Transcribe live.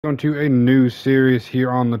On to a new series here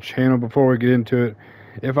on the channel. Before we get into it,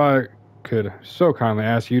 if I could so kindly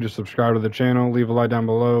ask you to subscribe to the channel, leave a like down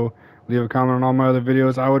below, leave a comment on all my other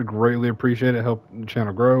videos, I would greatly appreciate it. Help the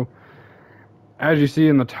channel grow. As you see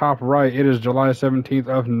in the top right, it is July 17th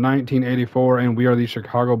of 1984, and we are the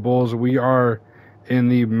Chicago Bulls. We are in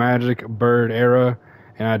the Magic Bird era,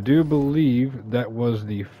 and I do believe that was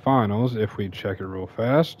the finals. If we check it real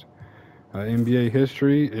fast, NBA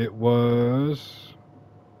history, it was.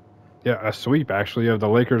 Yeah, a sweep actually of the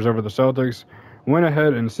Lakers over the Celtics. Went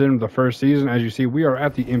ahead and simmed the first season. As you see, we are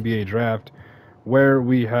at the NBA draft where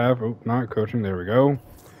we have, oh, not coaching, there we go.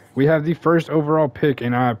 We have the first overall pick,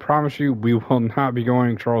 and I promise you, we will not be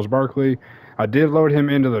going Charles Barkley. I did load him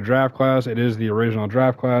into the draft class. It is the original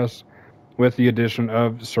draft class with the addition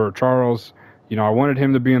of Sir Charles. You know, I wanted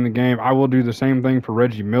him to be in the game. I will do the same thing for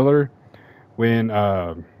Reggie Miller when,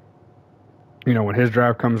 when his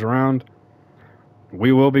draft comes around.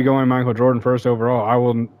 We will be going Michael Jordan first overall. I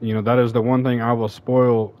will, that is the one thing I will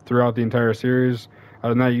spoil throughout the entire series.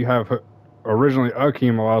 Other than that, you have originally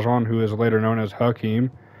Akeem Olajuwon, who is later known as Hakeem.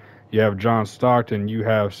 You have John Stockton. You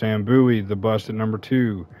have Sam Bowie, the bust at number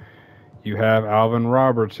 2. You have Alvin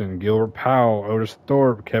Robertson, Gilbert Powell, Otis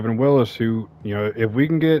Thorpe, Kevin Willis, who, if we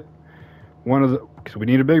can get one of the, because we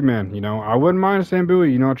need a big man, I wouldn't mind Sam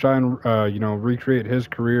Bowie, try and, recreate his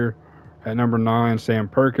career at number 9. Sam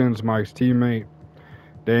Perkins, Mike's teammate.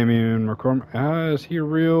 Damian McCormick. Is he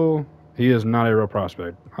real? He is not a real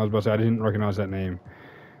prospect. I was about to say, I didn't recognize that name.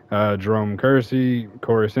 Jerome Kersey,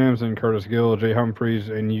 Corey Sampson, Curtis Gill, Jay Humphreys,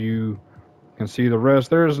 and you can see the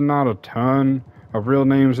rest. There's not a ton of real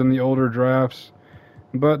names in the older drafts,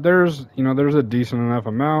 but there's a decent enough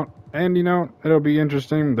amount, and it'll be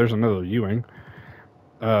interesting. There's another Ewing.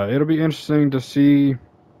 It'll be interesting to see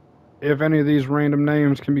if any of these random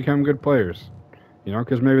names can become good players.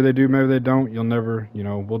 Because maybe they do, maybe they don't. You'll never,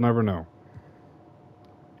 we'll never know.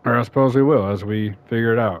 Or I suppose we will as we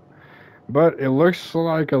figure it out. But it looks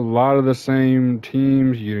like a lot of the same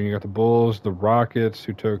teams. You got the Bulls, the Rockets,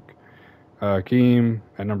 who took Keem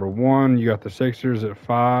at number 1. You got the Sixers at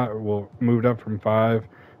 5. Well, moved up from 5,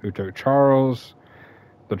 who took Charles.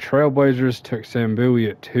 The Trailblazers took Sam Bowie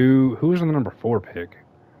at 2. Who was on the number 4 pick?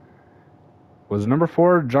 Was number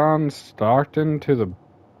 4 John Stockton to the...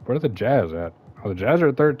 Where are the Jazz at? Oh, the Jazz are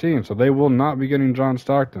at 13, so they will not be getting John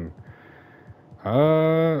Stockton.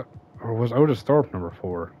 Or was Otis Thorpe number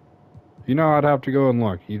 4? I'd have to go and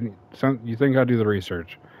look. You think I'd do the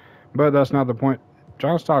research. But that's not the point.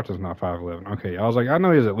 John Stockton's not 5'11". Okay, I was like, I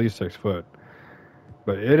know he's at least 6 foot.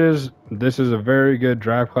 But this is a very good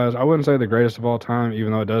draft class. I wouldn't say the greatest of all time,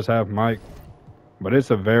 even though it does have Mike. But it's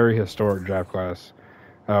a very historic draft class.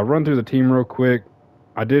 Run through the team real quick.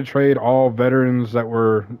 I did trade all veterans that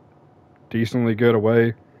were decently good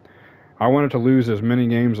away. I wanted to lose as many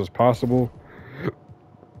games as possible.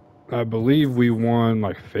 I believe we won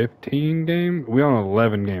like 15 games. We won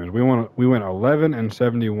 11 games. We went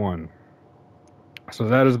 11-71. So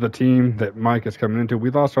that is the team that Mike is coming into.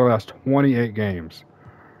 We lost our last 28 games.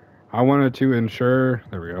 I wanted to ensure,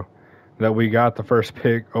 there we go, that we got the first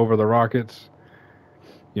pick over the Rockets.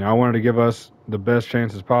 I wanted to give us the best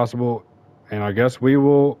chances possible, and I guess we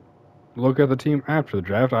will look at the team after the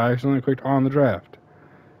draft. I accidentally clicked on the draft.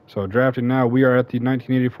 So drafting now, we are at the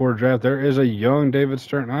 1984 draft. There is a young David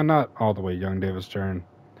Stern. Not all the way young David Stern.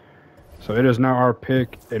 So it is now our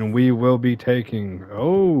pick, and we will be taking...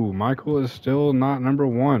 Oh, Michael is still not number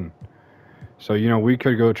 1. So, we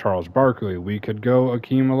could go Charles Barkley. We could go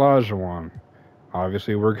Akeem Olajuwon.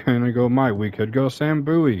 Obviously, we're going to go Mike. We could go Sam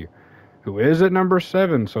Bowie, who is at number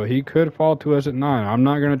 7, so he could fall to us at 9. I'm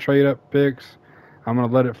not going to trade up picks. I'm going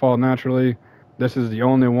to let it fall naturally. This is the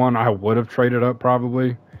only one I would have traded up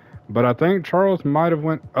probably. But I think Charles might have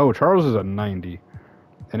went... Oh, Charles is at 90.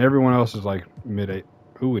 And everyone else is like mid-8.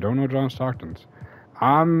 Ooh, we don't know John Stockton's.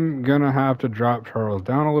 I'm going to have to drop Charles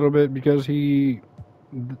down a little bit because he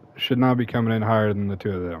should not be coming in higher than the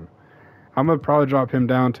two of them. I'm going to probably drop him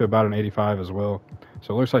down to about an 85 as well.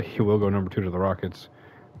 So it looks like he will go number 2 to the Rockets.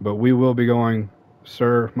 But we will be going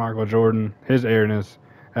Sir Michael Jordan, his airness,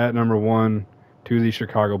 at number 1 to the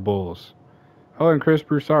Chicago Bulls. Oh, and Chris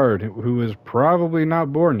Broussard, who is probably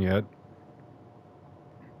not born yet,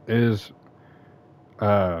 is,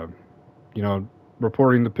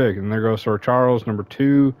 reporting the pick. And there goes Sir Charles, number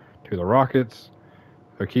 2 to the Rockets.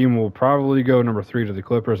 Hakeem will probably go number 3 to the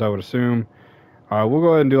Clippers, I would assume. We'll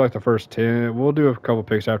go ahead and do like the first 10. We'll do a couple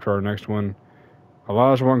picks after our next one.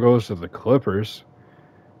 Olajuwon goes to the Clippers.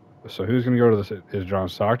 So who's going to go to this? Is John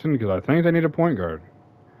Stockton? Because I think they need a point guard.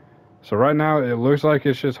 So right now, it looks like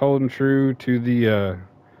it's just holding true to the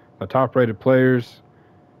top-rated players.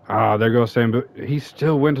 Ah, there goes Sam. He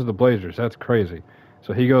still went to the Blazers. That's crazy.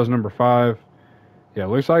 So he goes number 5. Yeah,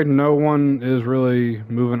 looks like no one is really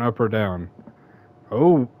moving up or down.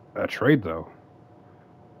 Oh, a trade though.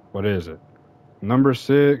 What is it? Number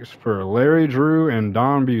 6 for Larry Drew and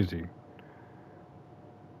Don Busey.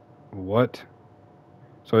 What?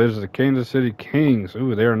 So it is the Kansas City Kings.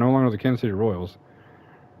 Ooh, they are no longer the Kansas City Royals.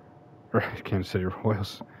 Or Kansas City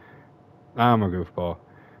Royals. I'm a goofball.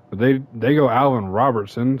 But they go Alvin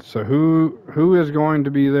Robertson. So who is going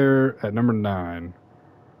to be there at number 9?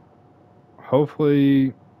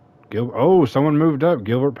 Hopefully, oh, someone moved up.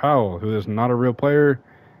 Gilbert Powell, who is not a real player,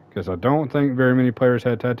 because I don't think very many players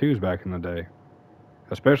had tattoos back in the day,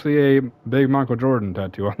 especially a big Michael Jordan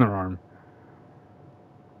tattoo on their arm.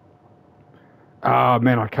 Ah,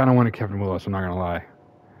 man, I kind of wanted Kevin Willis. I'm not gonna lie.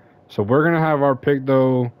 So we're gonna have our pick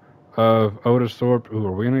though of Otis Thorpe. Ooh,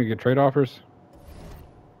 are we gonna get trade offers?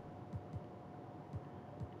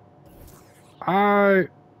 I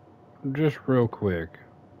just real quick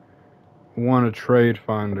want to trade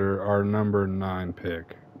finder our number 9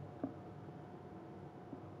 pick.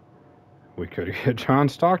 We could get John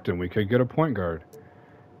Stockton. We could get a point guard.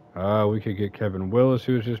 We could get Kevin Willis,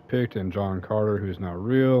 who was just picked, and John Carter, who's not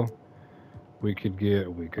real. We could get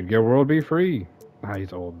World B. Free. Nah,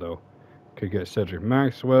 he's old though. Could get Cedric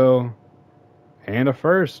Maxwell and a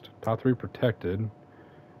first. Top 3 protected.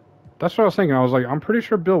 That's what I was thinking. I was like, I'm pretty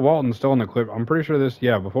sure Bill Walton's still in the clip. I'm pretty sure this,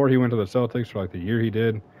 yeah, before he went to the Celtics for like the year he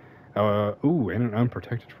did. Ooh, and an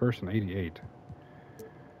unprotected first in '88.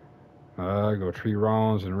 Go Tree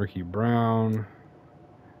Rollins and Ricky Brown.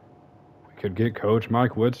 We could get Coach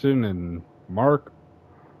Mike Woodson and Mark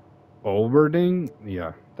Olberding.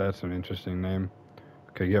 Yeah, that's an interesting name.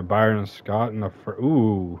 Could get Byron Scott in the first.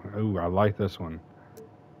 Ooh, I like this one.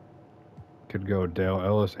 Could go Dale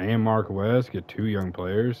Ellis and Mark West. Get 2 young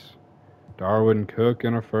players. Darwin Cook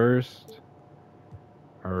in a first.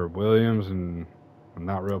 Or Williams and a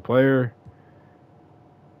not real player.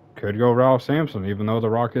 Could go Ralph Sampson, even though the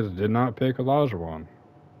Rockets did not pick Olajuwon.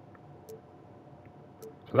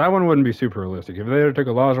 So that one wouldn't be super realistic. If they took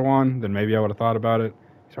Olajuwon, then maybe I would have thought about it.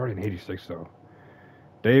 He's already in '86 though.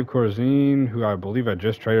 Dave Corzine, who I believe I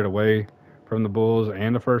just traded away from the Bulls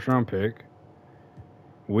and a first-round pick.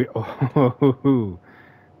 We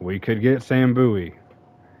could get Sam Bowie.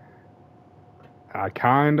 I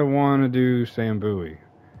kind of want to do Sam Bowie.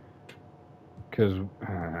 Because,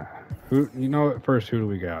 who do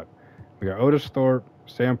we got? We got Otis Thorpe,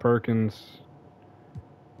 Sam Perkins.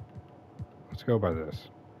 Let's go by this.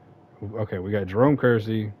 Okay, we got Jerome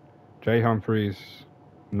Kersey, Jay Humphries,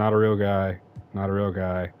 not a real guy.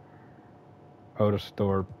 Otis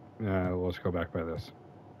Thorpe. Let's go back by this.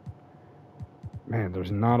 Man,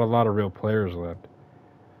 there's not a lot of real players left.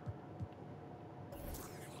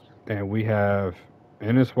 And we have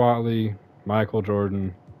Ennis Watley, Michael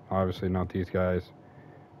Jordan, obviously not these guys.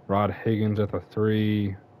 Rod Higgins at the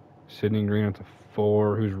 3, Sidney Green at the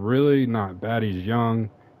 4, who's really not bad. He's young.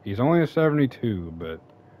 He's only a 72, but...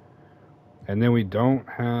 And then we don't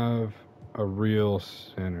have a real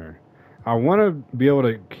center. I want to be able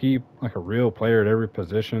to keep like a real player at every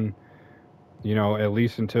position, at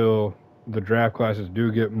least until the draft classes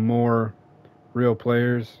do get more real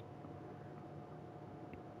players.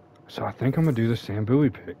 So I think I'm going to do the Sam Bowie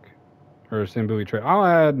pick. Or Sam Bowie trade. I'll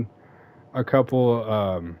add a couple...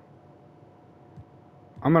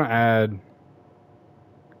 I'm going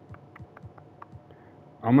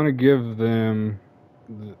to give them...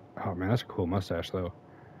 Oh, man, that's a cool mustache, though.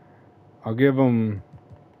 I'll give them...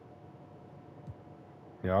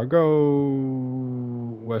 Yeah, I'll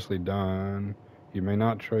go Wesley Dunn. You may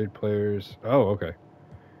not trade players. Oh, okay.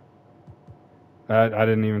 I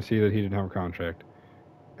didn't even see that he didn't have a contract.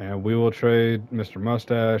 And we will trade Mr.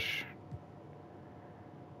 Mustache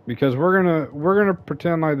because we're gonna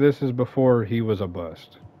pretend like this is before he was a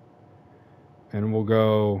bust, and we'll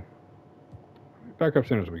go backup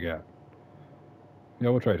centers we got. Yeah,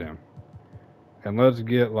 we'll trade him, and let's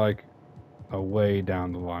get like a way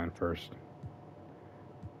down the line first.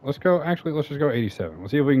 Let's just go 87. Let's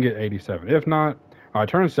see if we can get 87. If not, I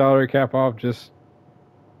turn the salary cap off just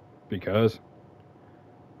because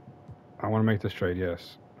I want to make this trade.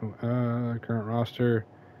 Yes. Current roster.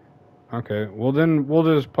 Okay. Well, then we'll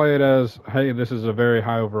just play it as, hey, this is a very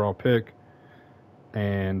high overall pick,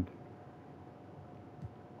 and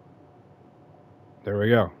there we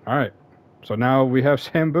go. All right. So now we have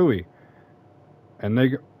Sam Bowie, and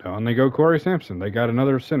they go Corey Sampson. They got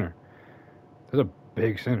another center. There's a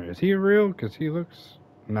big center. Is he real? Because he looks...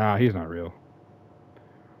 Nah, he's not real.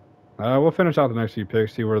 We'll finish out the next few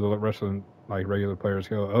picks, see where the rest of the regular players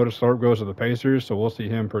go. Otis Thorpe goes to the Pacers, so we'll see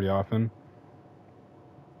him pretty often.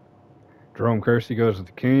 Jerome Kersey goes to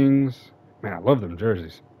the Kings. Man, I love them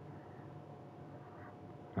jerseys.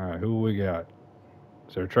 All right, who we got?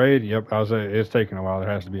 Is there a trade? Yep, I was saying it's taking a while. There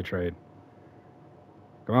has to be a trade.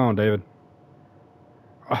 Come on, David.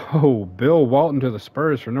 Oh, Bill Walton to the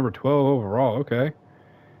Spurs for number 12 overall. Okay.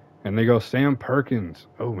 And they go Sam Perkins.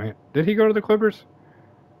 Oh, man. Did he go to the Clippers?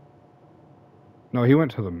 No, he went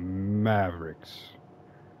to the Mavericks.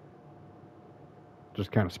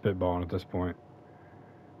 Just kind of spitballing at this point.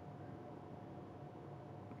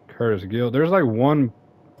 Curtis Gill. There's like one.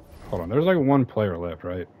 Hold on. There's like one player left,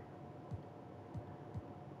 right?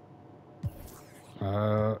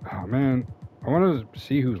 Oh, man. I want to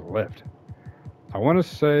see who's left. I want to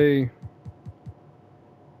say.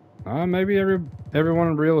 Maybe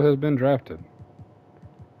everyone real has been drafted.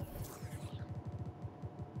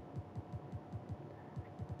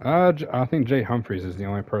 I think Jay Humphries is the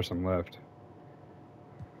only person left.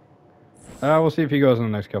 We'll see if he goes in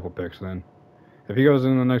the next couple picks then. If he goes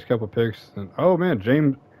in the next couple picks, then oh man,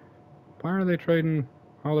 James, why are they trading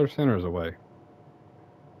all their centers away?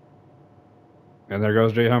 And there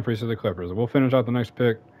goes Jay Humphries to the Clippers. We'll finish out the next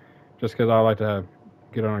pick, just because I like to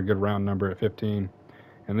get on a good round number at 15.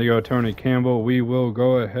 And they go Tony Campbell. We will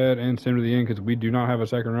go ahead and send to the end because we do not have a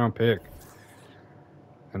second round pick.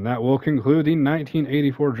 And that will conclude the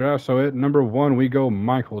 1984 draft. So at number 1, we go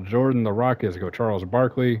Michael Jordan. The Rockets go Charles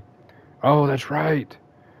Barkley. Oh, that's right.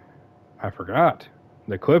 I forgot.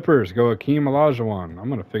 The Clippers go Akeem Olajuwon. I'm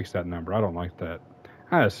going to fix that number. I don't like that.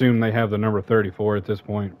 I assume they have the number 34 at this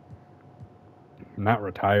point. Not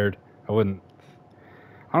retired. I don't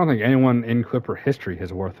think anyone in Clipper history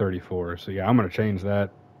has wore 34. So yeah, I'm going to change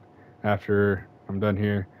that after I'm done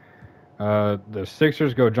here. The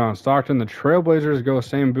Sixers go John Stockton. The Trailblazers go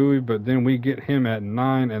Sam Bowie, but then we get him at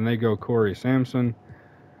 9, and they go Corey Sampson.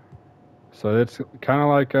 So it's kind of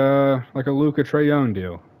like a Luka Trae Young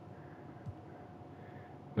deal.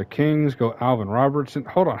 The Kings go Alvin Robertson.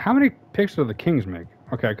 Hold on, how many picks do the Kings make?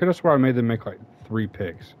 Okay, I could have sworn I made them make like 3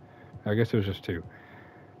 picks. I guess it was just 2.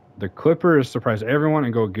 The Clippers surprise everyone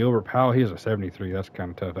and go Gilbert Powell. He has a 73. That's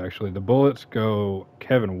kind of tough, actually. The Bullets go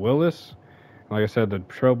Kevin Willis. Like I said, the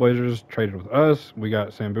Trailblazers traded with us. We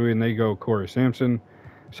got Sam Bowie, and they go Corey Sampson.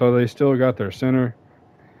 So they still got their center,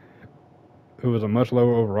 who was a much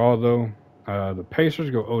lower overall, though. The Pacers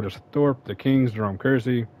go Otis Thorpe. The Kings, Jerome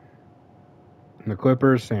Kersey. And the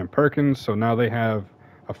Clippers, Sam Perkins. So now they have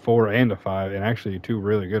a 4 and a 5, and actually 2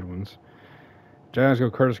 really good ones. Jazz go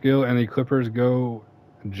Curtis Gill, and the Clippers go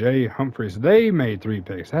Jay Humphries. They made 3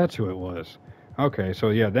 picks. That's who it was. Okay, so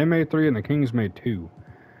yeah, they made 3, and the Kings made 2.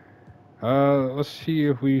 Let's see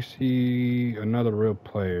if we see another real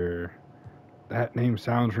player. That name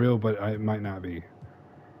sounds real, but it might not be.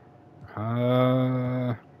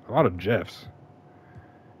 A lot of Jeffs.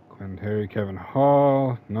 Quinn Terry, Kevin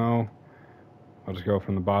Hall. No. I'll just go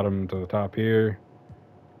from the bottom to the top here.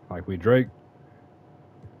 Like we Drake.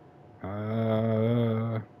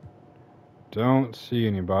 Don't see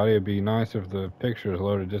anybody. It'd be nice if the pictures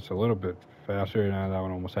loaded just a little bit faster. Now that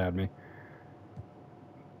one almost had me.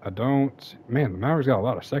 I don't. Man, the Mavericks got a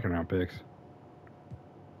lot of second round picks.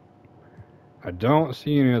 I don't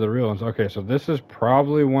see any of the real ones. Okay, so this is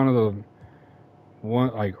probably one of the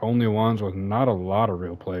only ones with not a lot of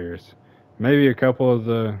real players. Maybe a couple of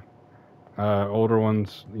the older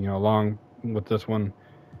ones, along with this one.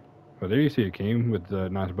 But there you see Akeem with the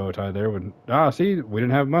nice bow tie there. See, we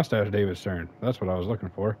didn't have mustache David Stern. That's what I was looking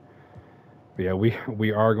for. But yeah,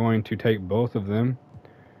 we are going to take both of them.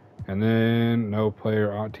 And then no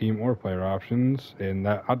player team or player options. And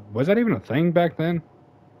that was that even a thing back then?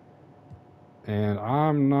 And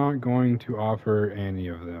I'm not going to offer any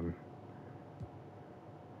of them.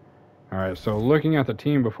 All right, so looking at the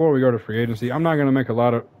team before we go to free agency, I'm not going to make a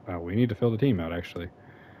lot of... we need to fill the team out, actually.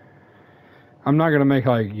 I'm not going to make,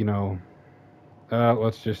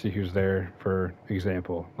 let's just see who's there, for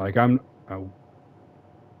example. No,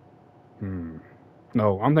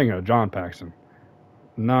 I'm thinking of John Paxson.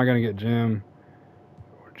 Not going to get Jim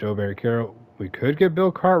or Joe Barry Carroll. We could get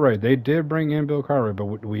Bill Cartwright. They did bring in Bill Cartwright,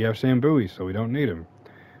 but we have Sam Bowie, so we don't need him.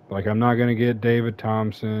 I'm not going to get David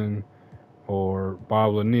Thompson or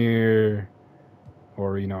Bob Lanier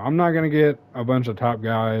or, I'm not going to get a bunch of top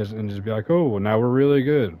guys and just be like, oh, well, now we're really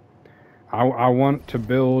good. I want to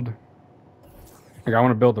build, I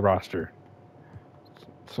want to build the roster.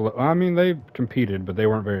 So, they competed, but they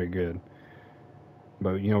weren't very good.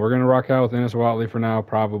 But, we're going to rock out with Ennis Watley for now,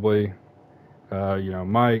 probably.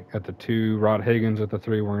 Mike at the 2, Rod Higgins at the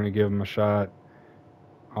 3. We're going to give him a shot.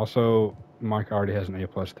 Also, Mike already has an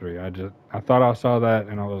A+3. I thought I saw that,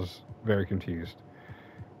 and I was very confused.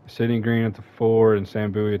 Sidney Green at the 4 and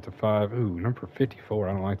Sam Bowie at the 5. Ooh, number 54.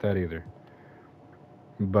 I don't like that either.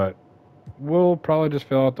 But we'll probably just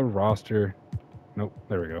fill out the roster. Nope,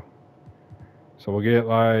 there we go. So we'll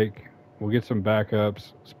get some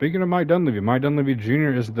backups. Speaking of Mike Dunleavy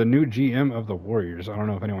Jr. is the new GM of the Warriors. I don't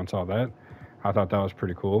know if anyone saw that. I thought that was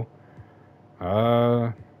pretty cool.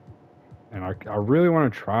 And I really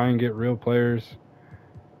want to try and get real players.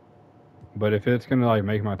 But if it's gonna like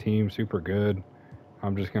make my team super good,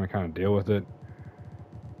 I'm just gonna kind of deal with it.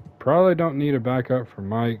 Probably don't need a backup for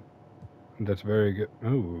Mike. That's very good.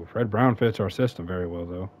 Ooh, Fred Brown fits our system very well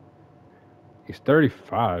though. He's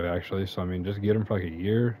 35 actually, so I mean, just get him for like a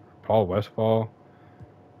year. Paul Westphal.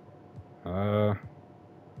 We'll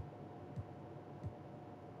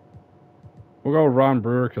go Ron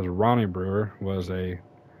Brewer because Ronnie Brewer was a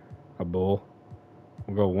Bull.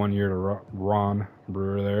 We'll go 1 year to Ron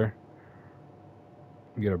Brewer there.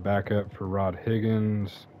 Get a backup for Rod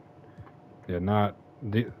Higgins. Yeah,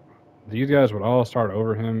 these guys would all start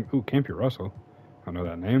over him. Ooh, Campy Russell. I know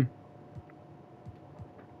that name.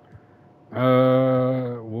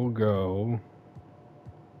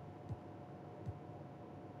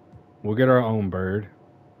 We'll get our own bird.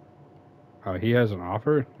 Oh, he has an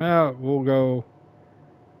offer? Yeah, we'll go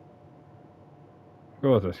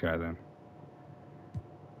with this guy then.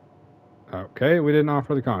 Okay, we didn't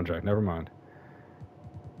offer the contract. Never mind.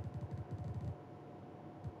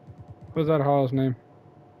 What was that Hawes' name?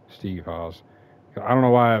 Steve Hawes. I don't know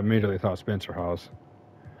why I immediately thought Spencer Hawes.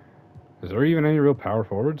 Is there even any real power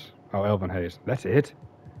forwards? Oh, Elvin Hayes. That's it?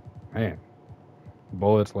 Man.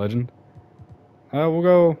 Bullets legend. We'll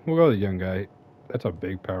go the young guy. That's a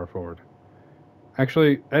big power forward.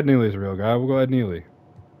 Actually, Ed Neely's a real guy. We'll go Ed Neely.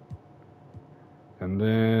 And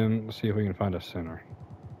then let's see if we can find a center.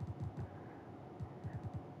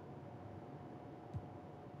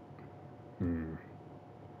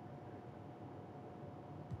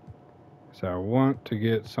 So I want to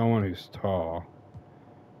get someone who's tall.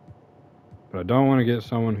 But I don't want to get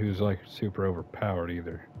someone who's like super overpowered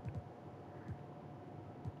either.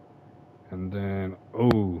 And then,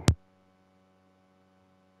 oh.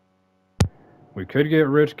 We could get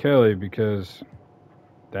Rich Kelly because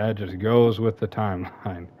that just goes with the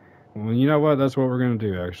timeline. Well, you know what? That's what we're going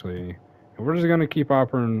to do, actually. We're just going to keep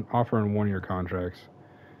offering 1 year contracts.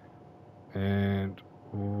 And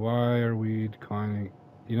why are we declining?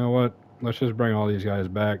 You know what? Let's just bring all these guys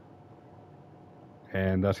back.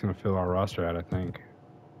 And that's going to fill our roster out, I think.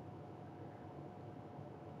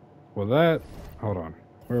 Well, hold on.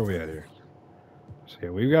 Where are we at here? So, yeah,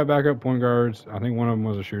 we've got backup point guards. I think one of them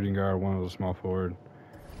was a shooting guard, one was a small forward.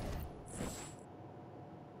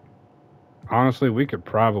 Honestly, we could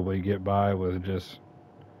probably get by with just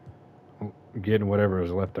getting whatever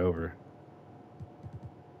is left over.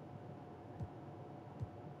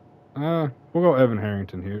 We'll go Evan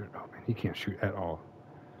Harrington here. Oh, man, he can't shoot at all.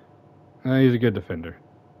 He's a good defender.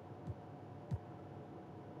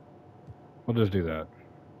 We'll just do that.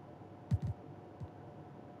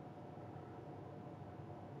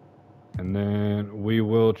 And then we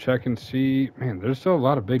will check and see. Man, there's still a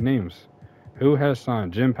lot of big names. Who has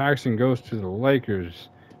signed? Jim Paxson goes to the Lakers.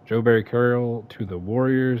 Joe Barry Carroll to the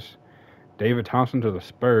Warriors. David Thompson to the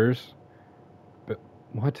Spurs. But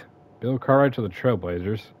what? Bill Cartwright to the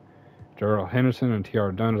Trailblazers. Darrell Henderson and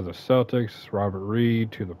T.R. Dunn to the Celtics. Robert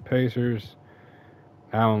Reed to the Pacers.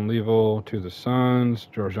 Alan Leavell to the Suns.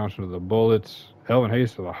 George Johnson to the Bullets. Elvin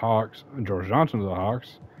Hayes to the Hawks. George Johnson to the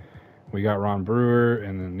Hawks. We got Ron Brewer,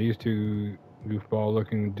 and then these two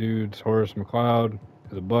goofball-looking dudes, Horace McLeod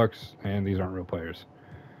to the Bucks, and these aren't real players.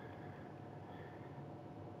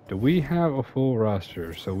 Do we have a full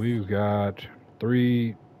roster? So we've got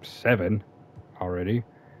 7 already.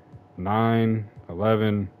 9,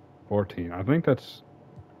 11, 14. I think that's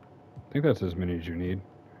as many as you need.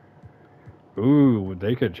 Ooh,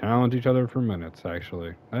 they could challenge each other for minutes,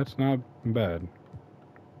 actually. That's not bad.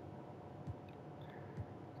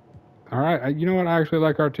 All right, you know what? I actually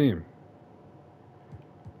like our team.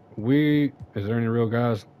 Is there any real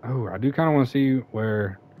guys? Oh, I do kind of want to see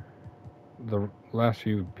where the last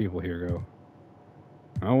few people here go.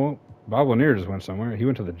 Oh, well, Bob Lanier just went somewhere. He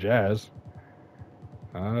went to the Jazz.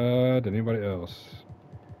 Did anybody else?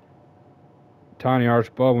 Tiny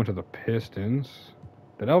Archibald went to the Pistons.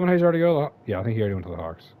 Did Elvin Hayes already go? Yeah, I think he already went to the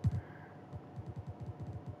Hawks.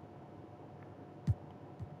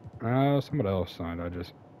 Somebody else signed, I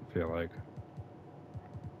just feel like.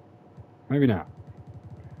 Maybe not.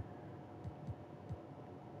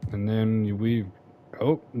 And then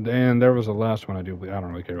there was the last one I don't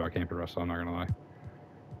really care about Campy Russell, I'm not going to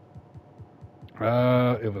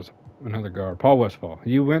lie. It was another guard, Paul Westphal.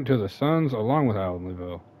 He went to the Suns along with Alan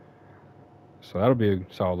Leavell. So that'll be a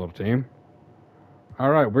solid little team.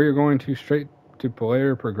 All right, we're going to straight to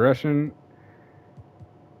player progression.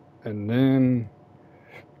 And then,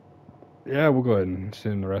 yeah, we'll go ahead and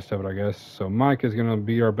send the rest of it, I guess. So Mike is going to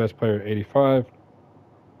be our best player at 85.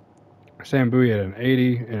 Sam Bowie at an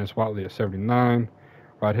 80, and it's Watley at 79.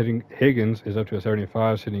 Rod Higgins is up to a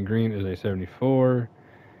 75. Sidney Green is a 74.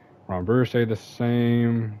 Ron Brewer stayed the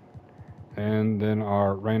same. And then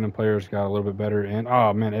our random players got a little bit better. And,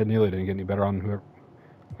 oh, man, Ed Neely didn't get any better on whoever.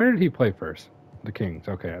 Where did he play first? The Kings.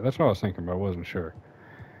 Okay, that's what I was thinking, but I wasn't sure.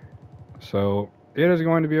 So it is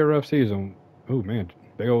going to be a rough season. Oh, man,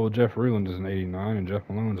 big old Jeff Ruland is an 89, and Jeff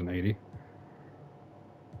Malone's an 80.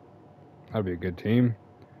 That'd be a good team.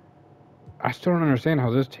 I still don't understand how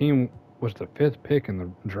this team was the 5th pick in the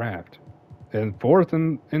draft and 4th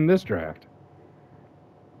in this draft.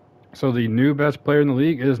 So the new best player in the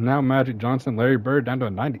league is now Magic Johnson. Larry Bird down to a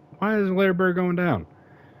 90. Why isn't Larry Bird going down?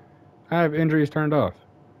 I have injuries turned off.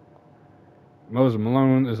 Moses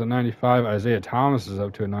Malone is a 95. Isaiah Thomas is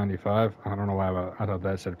up to a 95. I don't know why I thought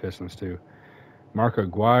that said Pistons too. Mark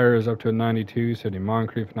Aguirre is up to a 92. Sidney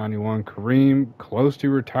Moncrief 91. Kareem, close to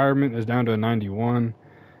retirement, is down to a 91.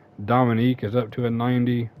 Dominique is up to a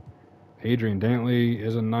 90. Adrian Dantley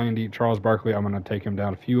is a 90. Charles Barkley, I'm going to take him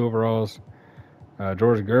down a few overalls.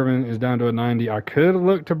 George Gervin is down to a 90. I could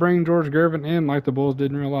look to bring George Gervin in like the Bulls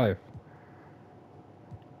did in real life.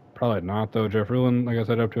 Probably not, though. Jeff Ruland, like I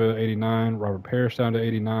said, up to 89. Robert Parrish down to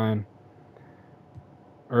 89.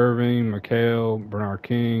 Irving, McHale, Bernard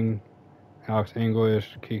King, Alex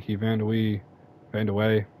English, Kiki Vandeweghe. Is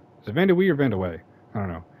it Vandeweghe or Vandeweghe? I don't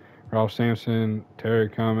know. Ralph Sampson, Terry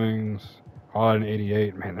Cummings, all at an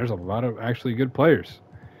 88. Man, there's a lot of actually good players.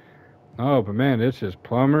 Oh, but man, it's just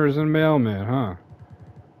plumbers and mailmen, huh?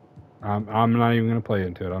 I'm not even going to play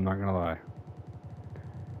into it. I'm not going to lie.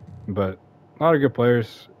 But a lot of good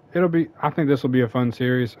players. I think this will be a fun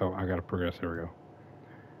series. Oh, I got to progress. There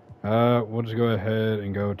we go. We'll just go ahead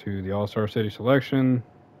and go to the All-Star City selection.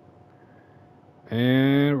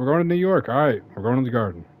 And we're going to New York. All right, we're going to the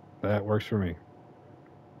Garden. That works for me.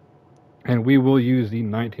 And we will use the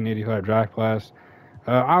 1985 draft class.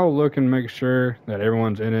 I'll look and make sure that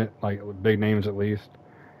everyone's in it, like big names at least.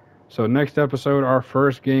 So next episode, our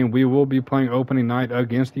first game, we will be playing opening night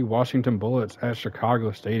against the Washington Bullets at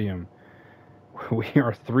Chicago Stadium. We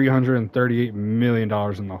are $338 million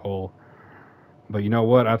in the hole. But you know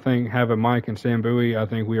what? I think having Mike and Sam Bowie, I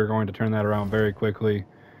think we are going to turn that around very quickly.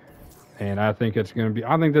 And I think this is going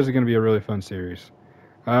to be a really fun series.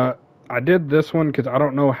 I did this one because I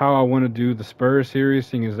don't know how I want to do the Spurs series,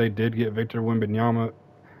 seeing as they did get Victor Wembanyama,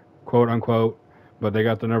 quote unquote, but they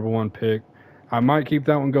got the #1 pick. I might keep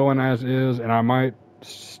that one going as is, and I might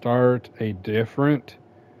start a different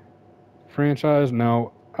franchise.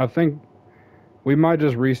 No, I think we might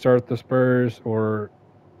just restart the Spurs or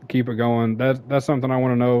keep it going. That's something I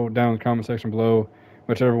want to know down in the comment section below,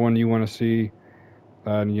 whichever one you want to see.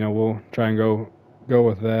 And we'll try and go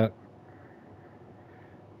with that.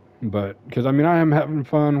 But because I am having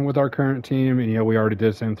fun with our current team, and we already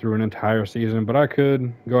did send through an entire season. But I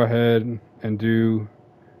could go ahead and do,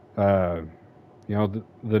 the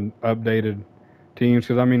updated teams,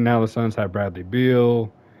 because now the Suns have Bradley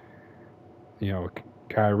Beal.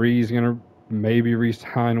 Kyrie's gonna maybe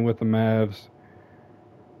re-sign with the Mavs.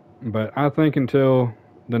 But I think until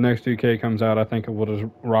the next 2K comes out, I think we'll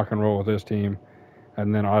just rock and roll with this team,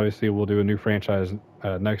 and then obviously we'll do a new franchise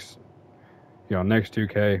next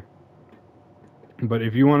 2K. But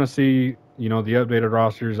if you want to see, the updated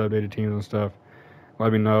rosters, updated teams and stuff,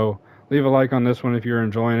 let me know. Leave a like on this one if you're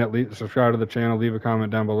enjoying it. Subscribe to the channel. Leave a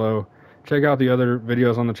comment down below. Check out the other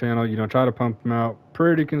videos on the channel. Try to pump them out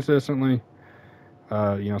pretty consistently.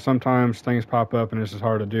 Sometimes things pop up and it's just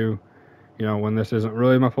hard to do, when this isn't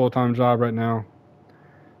really my full-time job right now.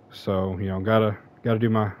 So, gotta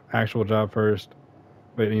do my actual job first.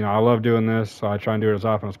 But, I love doing this, so I try and do it as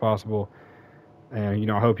often as possible.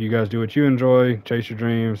 And, I hope you guys do what you enjoy, chase your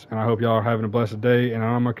dreams, and I hope y'all are having a blessed day, and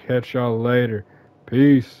I'm going to catch y'all later.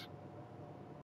 Peace.